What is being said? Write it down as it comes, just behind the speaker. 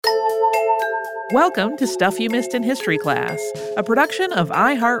Welcome to Stuff You Missed in History Class, a production of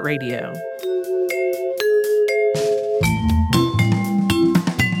iHeartRadio.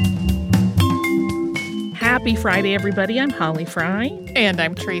 Happy Friday, everybody. I'm Holly Fry. And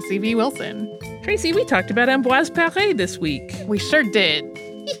I'm Tracy V. Wilson. Tracy, we talked about Ambroise Paré this week. We sure did.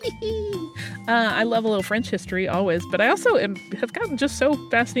 I love a little French history, always, but I also have gotten just so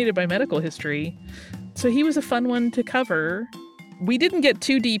fascinated by medical history. So he was a fun one to cover. We didn't get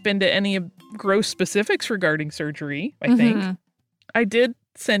too deep into any of gross specifics regarding surgery, I think. I did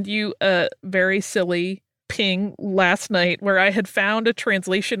send you a very silly ping last night where I had found a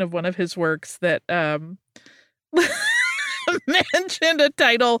translation of one of his works that mentioned a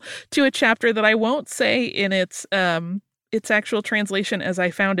title to a chapter that I won't say in its actual translation as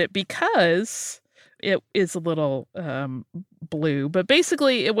I found it because it is a little blue. But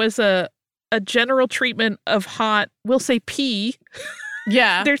basically, it was a general treatment of hot, we'll say pee.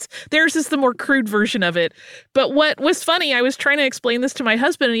 Yeah. Theirs is the more crude version of it. But what was funny, I was trying to explain this to my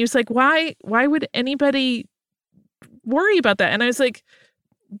husband, and he was like, why would anybody worry about that? And I was like,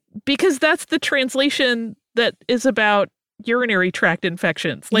 because that's the translation that is about urinary tract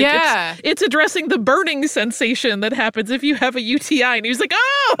infections. Like, yeah. It's addressing the burning sensation that happens if you have a UTI. And he was like,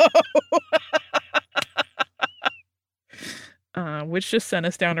 oh! Which just sent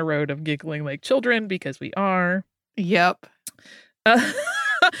us down a road of giggling like children, because we are. Yep.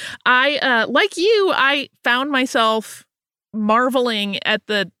 Like you, I found myself marveling at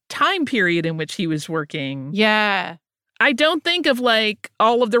the time period in which he was working. Yeah. I don't think of like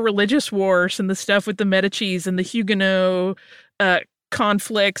all of the religious wars and the stuff with the Medicis and the Huguenot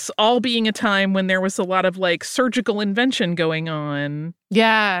conflicts all being a time when there was a lot of like surgical invention going on.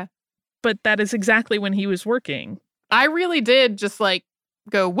 Yeah. But that is exactly when he was working. I really did just like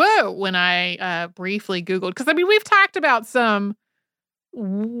go, whoa, when I briefly Googled. Because I mean, we've talked about some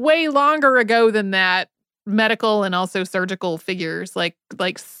way longer ago than that medical and also surgical figures like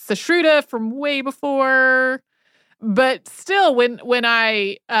Sashruta from way before. But still, when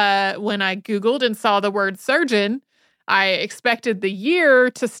I Googled and saw the word surgeon, I expected the year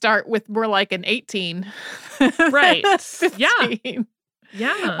to start with more like an 18. Right. 15.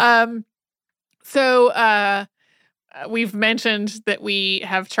 Yeah. So we've mentioned that we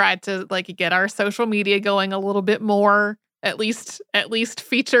have tried to like get our social media going a little bit more, at least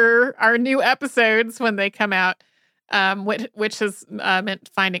feature our new episodes when they come out. Which has meant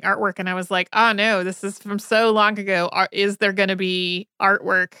finding artwork. And I was like, oh no, this is from so long ago. Is there going to be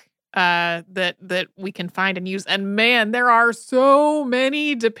artwork that we can find and use? And man, there are so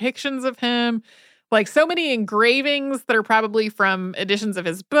many depictions of him, like so many engravings that are probably from editions of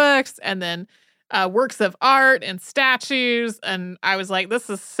his books, and then works of art and statues. And I was like, this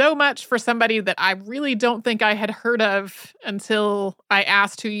is so much for somebody that I really don't think I had heard of until I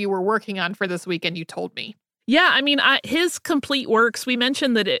asked who you were working on for this week and you told me. Yeah, I mean, his complete works, we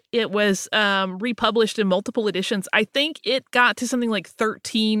mentioned that it was republished in multiple editions. I think it got to something like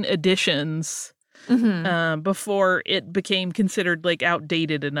 13 editions before it became considered like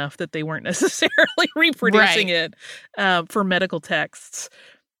outdated enough that they weren't necessarily reproducing it for medical texts,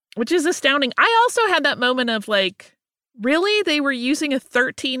 which is astounding. I also had that moment of like, really? They were using a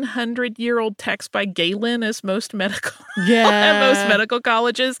 1,300-year-old text by Galen as most medical at most medical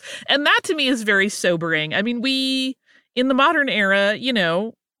colleges. And that to me is very sobering. I mean, in the modern era,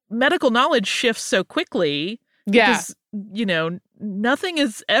 medical knowledge shifts so quickly. Yeah. Because, nothing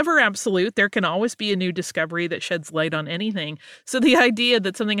is ever absolute. There can always be a new discovery that sheds light on anything. So the idea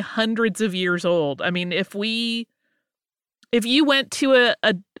that something hundreds of years old, I mean, if you went to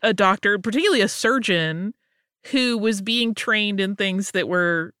a doctor, particularly a surgeon, who was being trained in things that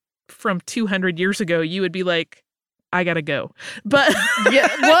were from 200 years ago, you would be like, I gotta go. But yeah,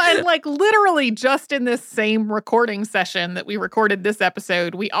 well, and like literally just in this same recording session that we recorded this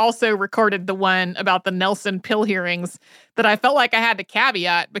episode, we also recorded the one about the Nelson pill hearings that I felt like I had to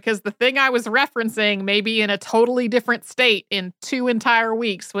caveat because the thing I was referencing may be in a totally different state in 2 entire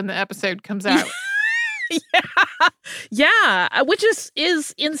weeks when the episode comes out. Yeah, which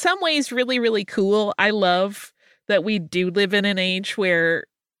is in some ways really, really cool. I love that we do live in an age where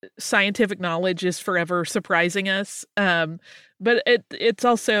scientific knowledge is forever surprising us. But it's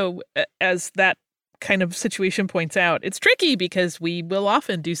also, as that kind of situation points out, it's tricky because we will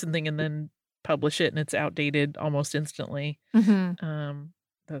often do something and then publish it and it's outdated almost instantly.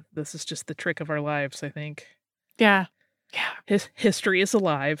 This is just the trick of our lives, I think. Yeah. History is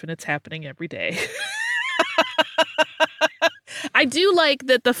alive and it's happening every day. I do like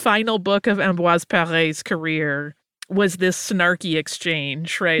that the final book of Ambroise Paré's career was this snarky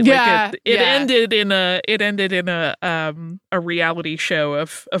exchange, right? Yeah, Like it ended in a reality show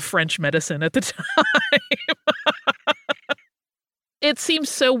of French medicine at the time. It seems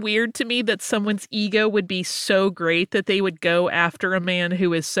so weird to me that someone's ego would be so great that they would go after a man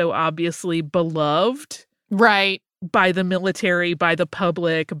who is so obviously beloved. Right. By the military, by the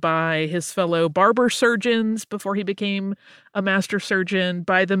public, by his fellow barber surgeons before he became a master surgeon,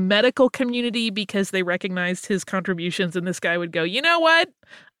 by the medical community because they recognized his contributions. And this guy would go, you know what?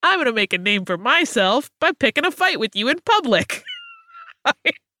 I'm going to make a name for myself by picking a fight with you in public.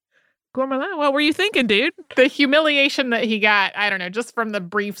 Gourmand, what were you thinking, dude? The humiliation that he got, I don't know, just from the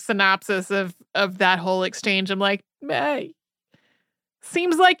brief synopsis of that whole exchange, I'm like, hey,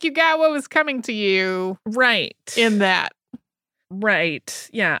 seems like you got what was coming to you. Right. In that. Right.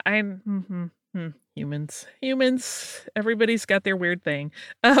 Yeah. Humans, everybody's got their weird thing.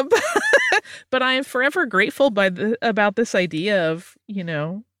 But I am forever grateful about this idea of,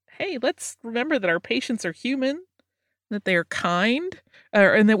 hey, let's remember that our patients are human, that they're kind,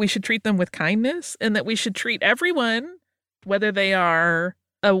 and that we should treat them with kindness, and that we should treat everyone, whether they are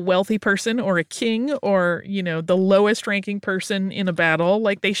a wealthy person or a king or, the lowest ranking person in a battle,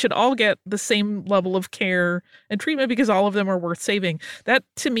 like they should all get the same level of care and treatment because all of them are worth saving. That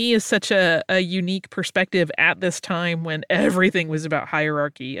to me is such a unique perspective at this time when everything was about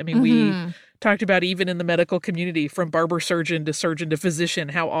hierarchy. I mean, we talked about even in the medical community from barber surgeon to physician,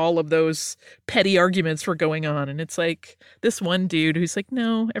 how all of those petty arguments were going on. And it's like this one dude who's like,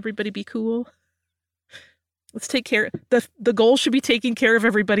 no, everybody be cool. Let's take care. The goal should be taking care of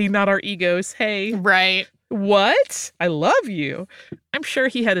everybody, not our egos. Hey. Right. What? I love you. I'm sure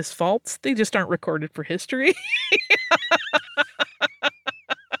he had his faults. They just aren't recorded for history.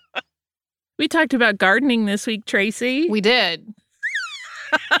 We talked about gardening this week, Tracy. We did.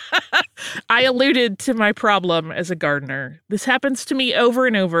 I alluded to my problem as a gardener. This happens to me over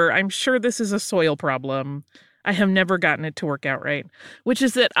and over. I'm sure this is a soil problem. I have never gotten it to work out right, which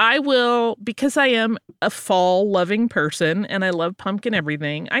is that I will, because I am a fall-loving person and I love pumpkin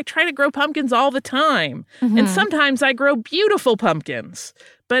everything, I try to grow pumpkins all the time. And sometimes I grow beautiful pumpkins.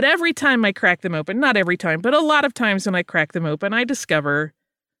 But every time I crack them open, not every time, but a lot of times when I crack them open, I discover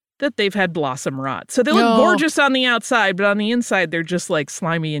that they've had blossom rot. So they look gorgeous on the outside, but on the inside, they're just like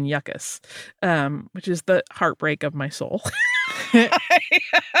slimy and yuckus, which is the heartbreak of my soul.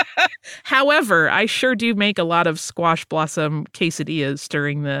 However, I sure do make a lot of squash blossom quesadillas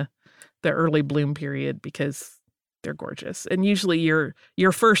during the early bloom period because they're gorgeous. And usually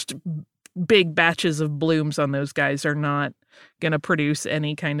your first big batches of blooms on those guys are not going to produce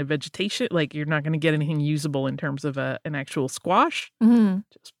any kind of vegetation. Like you're not going to get anything usable in terms of an actual squash.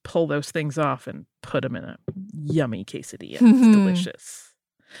 Just pull those things off and put them in a yummy quesadilla. It's delicious.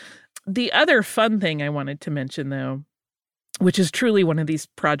 The other fun thing I wanted to mention, though, which is truly one of these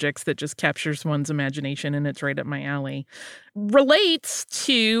projects that just captures one's imagination, and it's right up my alley, relates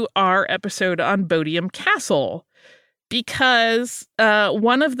to our episode on Bodiam Castle. Because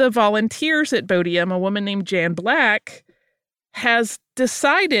one of the volunteers at Bodiam, a woman named Jan Black, has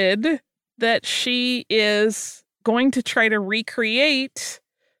decided that she is going to try to recreate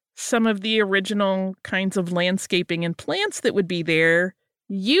some of the original kinds of landscaping and plants that would be there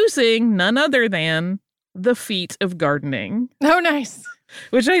using none other than the feat of gardening. Oh, nice.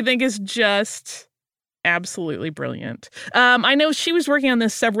 Which I think is just absolutely brilliant. I know she was working on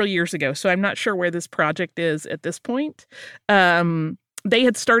this several years ago, so I'm not sure where this project is at this point. They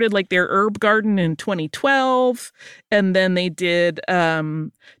had started like their herb garden in 2012, and then they did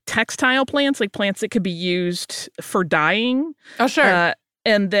textile plants, like plants that could be used for dyeing. Oh, sure.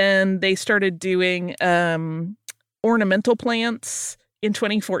 And then they started doing ornamental plants in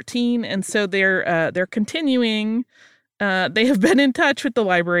 2014, and so they're continuing. They have been in touch with the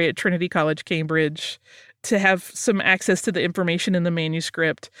library at Trinity College, Cambridge, to have some access to the information in the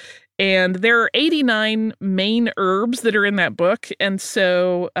manuscript. And there are 89 main herbs that are in that book. And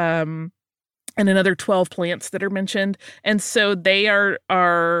so, and another 12 plants that are mentioned. And so they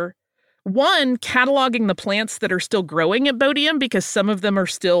are one, cataloging the plants that are still growing at Bodiam, because some of them are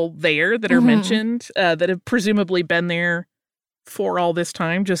still there that are mentioned, that have presumably been there for all this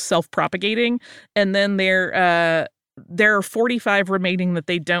time, just self-propagating. And then there are 45 remaining that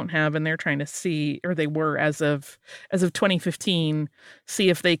they don't have, and they're trying to see, or they were as of 2015, see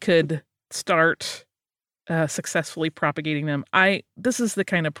if they could start successfully propagating them. This is the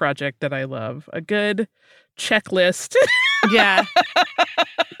kind of project that I love. A good checklist. Yeah.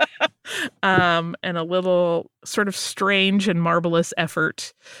 And a little sort of strange and marvelous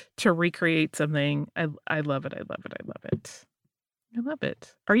effort to recreate something. I love it. I love it. I love it. I love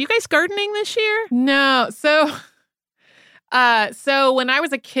it. Are you guys gardening this year? No. So So when I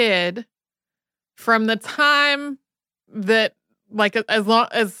was a kid, from the time that, like, as long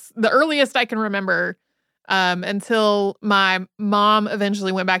as the earliest I can remember, until my mom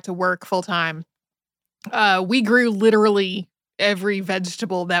eventually went back to work full time, we grew literally every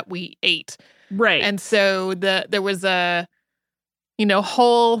vegetable that we ate. Right. And so there was the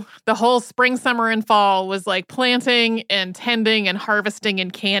whole spring, summer, and fall was like planting and tending and harvesting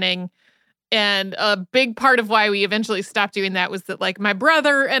and canning. And a big part of why we eventually stopped doing that was that, like, my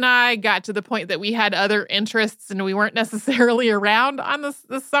brother and I got to the point that we had other interests and we weren't necessarily around on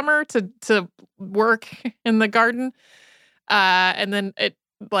this summer to work in the garden. And then it,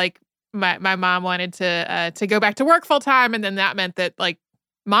 like, my mom wanted to go back to work full time, and then that meant that, like,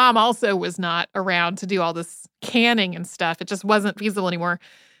 mom also was not around to do all this canning and stuff. It just wasn't feasible anymore.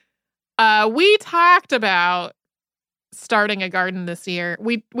 We talked about starting a garden this year.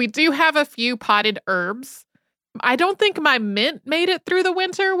 We do have a few potted herbs. I don't think my mint made it through the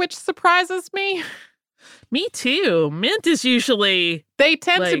winter, which surprises me. Me too. Mint is usually... They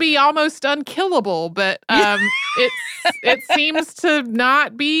tend to be almost unkillable, but it seems to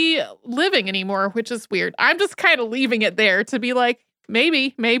not be living anymore, which is weird. I'm just kind of leaving it there to be like,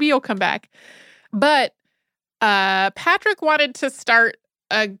 maybe you'll come back. But Patrick wanted to start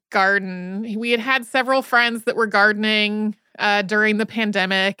a garden. We had several friends that were gardening during the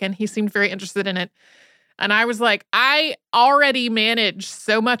pandemic, and he seemed very interested in it. And I was like, I already manage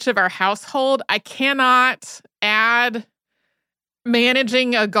so much of our household. I cannot add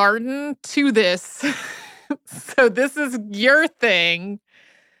managing a garden to this. So this is your thing.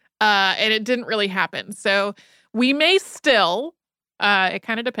 And it didn't really happen. So we may still... it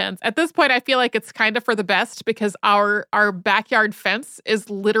kind of depends. At this point, I feel like it's kind of for the best because our backyard fence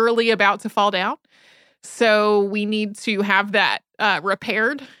is literally about to fall down. So we need to have that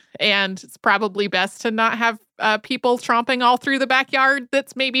repaired. And it's probably best to not have people tromping all through the backyard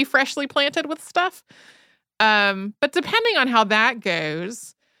that's maybe freshly planted with stuff. But depending on how that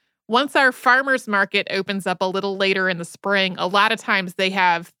goes, once our farmers market opens up a little later in the spring, a lot of times they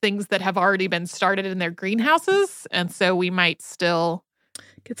have things that have already been started in their greenhouses. And so we might still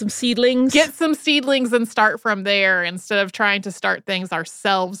get some seedlings. And start from there instead of trying to start things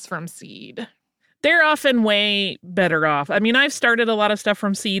ourselves from seed. They're often way better off. I mean, I've started a lot of stuff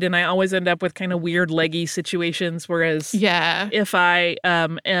from seed and I always end up with kind of weird leggy situations. Whereas if I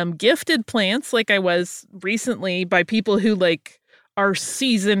am gifted plants like I was recently by people who like are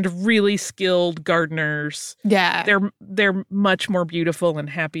seasoned, really skilled gardeners. Yeah. They're much more beautiful and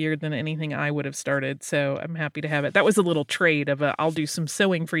happier than anything I would have started. So I'm happy to have it. That was a little trade of I'll do some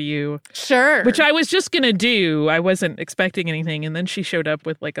sewing for you. Sure. Which I was just going to do. I wasn't expecting anything. And then she showed up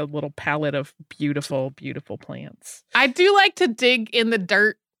with like a little palette of beautiful, beautiful plants. I do like to dig in the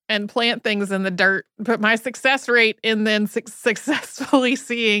dirt and plant things in the dirt, but my success rate in then successfully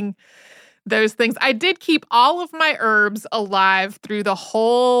seeing those things. I did keep all of my herbs alive through the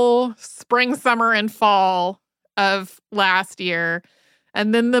whole spring, summer, and fall of last year.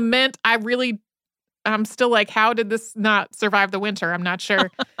 And then the mint, I'm still like, how did this not survive the winter? I'm not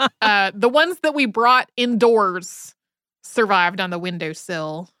sure. The ones that we brought indoors survived on the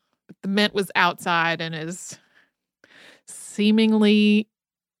windowsill. But the mint was outside and is seemingly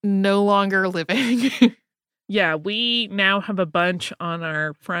no longer living. Yeah, we now have a bunch on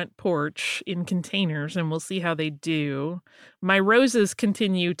our front porch in containers, and we'll see how they do. My roses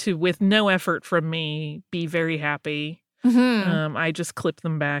continue to, with no effort from me, be very happy. Mm-hmm. I just clip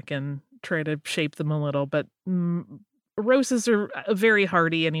them back and try to shape them a little, but roses are very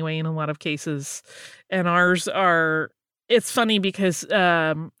hardy anyway in a lot of cases, and ours are... It's funny because,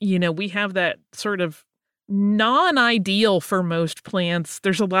 we have that sort of non-ideal for most plants.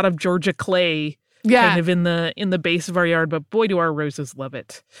 There's a lot of Georgia clay kind of in the base of our yard, but boy, do our roses love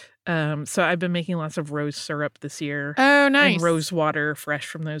it. So I've been making lots of rose syrup this year. Oh, nice. And rose water fresh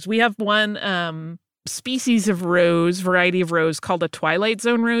from those. We have one species of variety of rose called a Twilight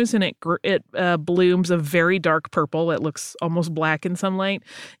Zone rose, and it blooms a very dark purple. It looks almost black in sunlight.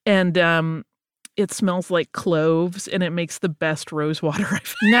 And it smells like cloves, and it makes the best rose water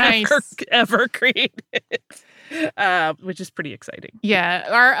I've ever created. Which is pretty exciting. Yeah,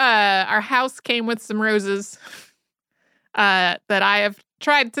 our house came with some roses that I have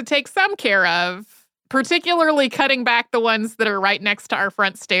tried to take some care of, particularly cutting back the ones that are right next to our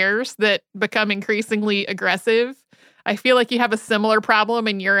front stairs that become increasingly aggressive. I feel like you have a similar problem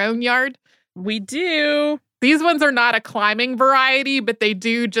in your own yard. We do. These ones are not a climbing variety, but they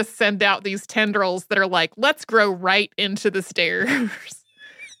do just send out these tendrils that are like, let's grow right into the stairs.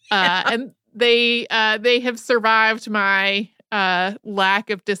 And they have survived my lack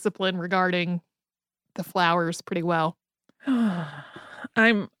of discipline regarding the flowers pretty well.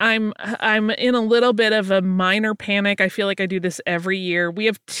 I'm in a little bit of a minor panic. I feel like I do this every year. We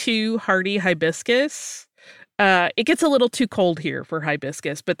have 2 hardy hibiscus. It gets a little too cold here for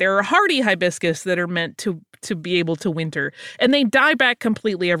hibiscus, but there are hardy hibiscus that are meant to be able to winter, and they die back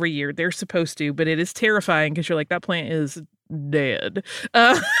completely every year. They're supposed to, but it is terrifying because you're like, that plant is dead.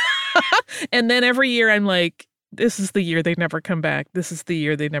 And then every year I'm like, this is the year they never come back. This is the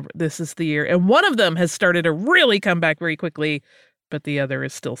year this is the year. And one of them has started to really come back very quickly, but the other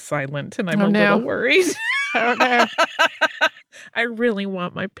is still silent, and I'm a little worried. Oh, no. I really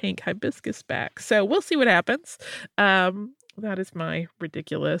want my pink hibiscus back. So we'll see what happens. That is my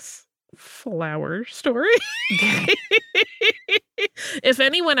ridiculous flower story. If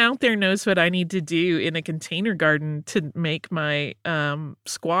anyone out there knows what I need to do in a container garden to make my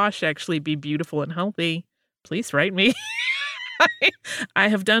squash actually be beautiful and healthy, please write me. I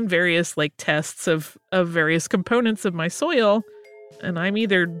have done various tests of various components of my soil, and I'm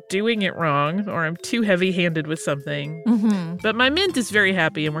either doing it wrong or I'm too heavy-handed with something. Mm-hmm. But my mint is very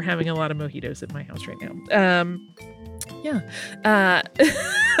happy, and we're having a lot of mojitos at my house right now.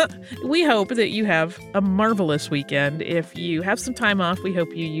 We hope that you have a marvelous weekend. If you have some time off, we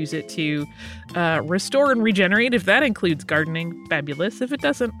hope you use it to restore and regenerate. If that includes gardening, fabulous. If it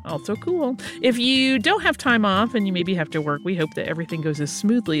doesn't, also cool. If you don't have time off and you maybe have to work, we hope that everything goes as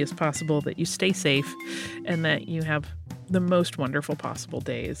smoothly as possible, that you stay safe, and that you have the most wonderful possible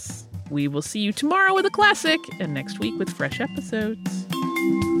days. We will see you tomorrow with a classic, and next week with fresh episodes.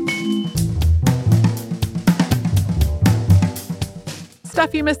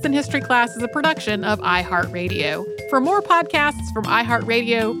 Stuff You Missed in History Class is a production of iHeartRadio. For more podcasts from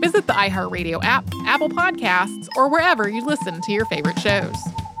iHeartRadio, visit the iHeartRadio app, Apple Podcasts, or wherever you listen to your favorite shows.